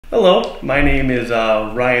Hello, my name is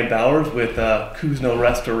Ryan Bowers with Cousino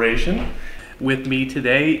Restoration. With me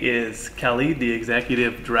today is Kelly, the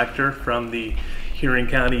Executive Director from the Huron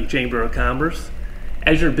County Chamber of Commerce.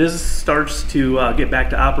 As your business starts to get back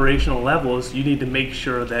to operational levels, you need to make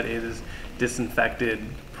sure that it is disinfected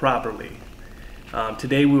properly.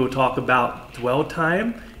 Today we will talk about dwell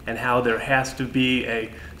time and how there has to be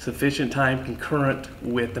a sufficient time concurrent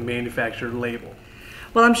with the manufacturer label.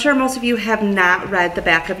 Well, I'm sure most of you have not read the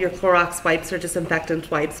back of your Clorox wipes or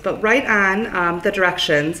disinfectant wipes, but right on the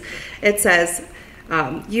directions, it says,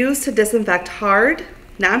 use to disinfect hard,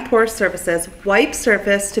 non-porous surfaces, wipe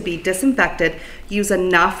surface to be disinfected, use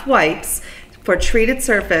enough wipes for treated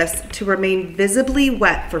surface to remain visibly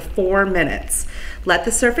wet for 4 minutes. Let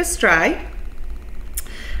the surface dry.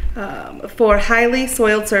 For highly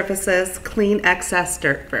soiled surfaces, clean excess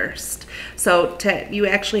dirt first. So you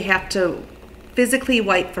actually have to physically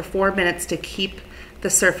wipe for 4 minutes to keep the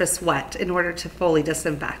surface wet in order to fully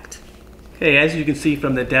disinfect. Okay, as you can see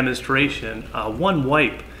from the demonstration, one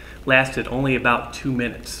wipe lasted only about 2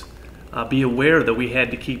 minutes. Be aware that we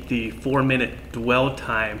had to keep the 4-minute dwell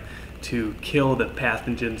time to kill the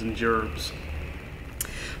pathogens and germs.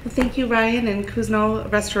 Well, thank you, Ryan and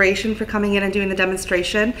Cousino Restoration, for coming in and doing the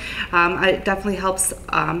demonstration. It definitely helps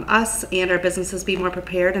us and our businesses be more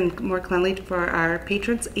prepared and more cleanly for our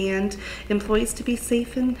patrons and employees to be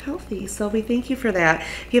safe and healthy. So we thank you for that.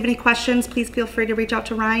 If you have any questions, please feel free to reach out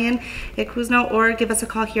to Ryan at Cousino or give us a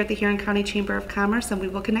call here at the Huron County Chamber of Commerce and we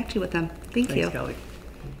will connect you with them. Thanks, Kelly.